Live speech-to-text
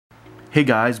Hey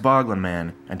guys, Boglin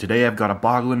Man, and today I've got a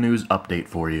Boglin news update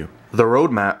for you. The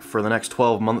roadmap for the next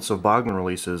 12 months of Boglin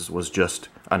releases was just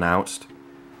announced.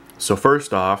 So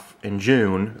first off, in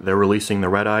June, they're releasing the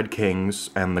Red-Eyed Kings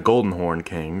and the Golden Horn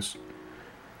Kings.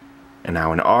 And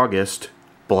now in August,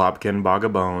 Blobkin,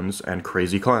 Bogabones, and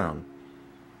Crazy Clown.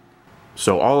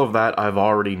 So all of that I've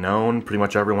already known, pretty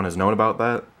much everyone has known about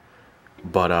that.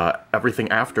 But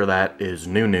everything after that is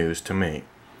new news to me.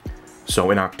 So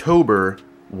in October,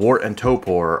 Wart and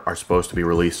Topor are supposed to be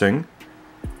releasing.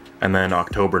 And then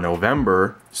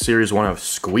October-November, Series 1 of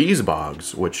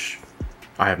Squeezebogs, which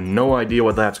I have no idea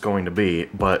what that's going to be,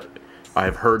 but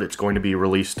I've heard it's going to be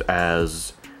released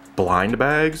as blind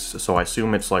bags, so I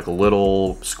assume it's like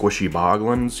little squishy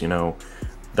Boglins, you know,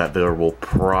 that there will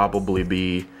probably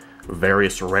be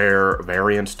various rare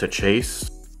variants to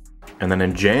chase. And then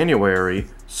in January,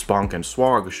 Spunk and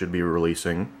Swag should be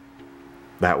releasing.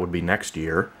 That would be next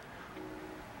year.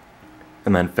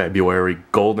 And then February,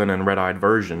 golden and red-eyed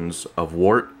versions of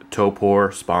Wart,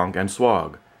 Topor, Spunk, and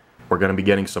Swag. We're going to be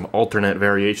getting some alternate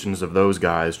variations of those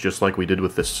guys, just like we did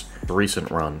with this recent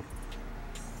run.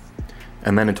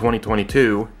 And then in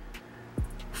 2022,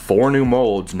 4 new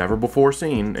molds never before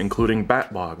seen, including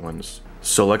Bat Boglins.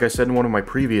 So like I said in one of my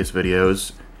previous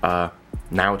videos,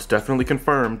 now it's definitely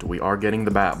confirmed we are getting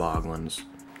the Bat Boglins.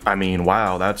 I mean,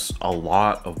 wow, that's a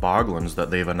lot of Boglins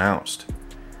that they've announced.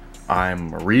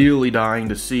 I'm really dying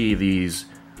to see these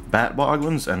Bat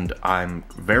Boglins, and I'm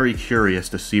very curious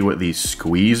to see what these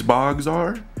Squeezebogs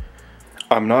are.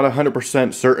 I'm not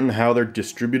 100% certain how they're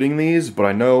distributing these, but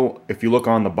I know if you look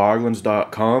on the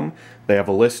Boglins.com, they have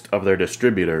a list of their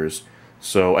distributors.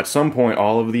 So at some point,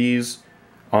 all of these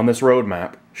on this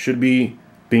roadmap should be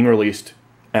being released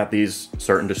at these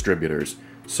certain distributors.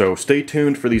 So stay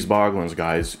tuned for these Boglins,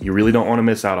 guys. You really don't want to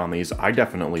miss out on these. I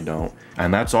definitely don't.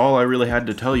 And that's all I really had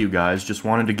to tell you guys. Just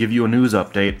wanted to give you a news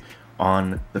update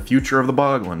on the future of the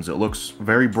Boglins. It looks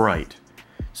very bright.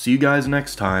 See you guys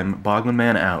next time. Boglin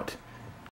Man out.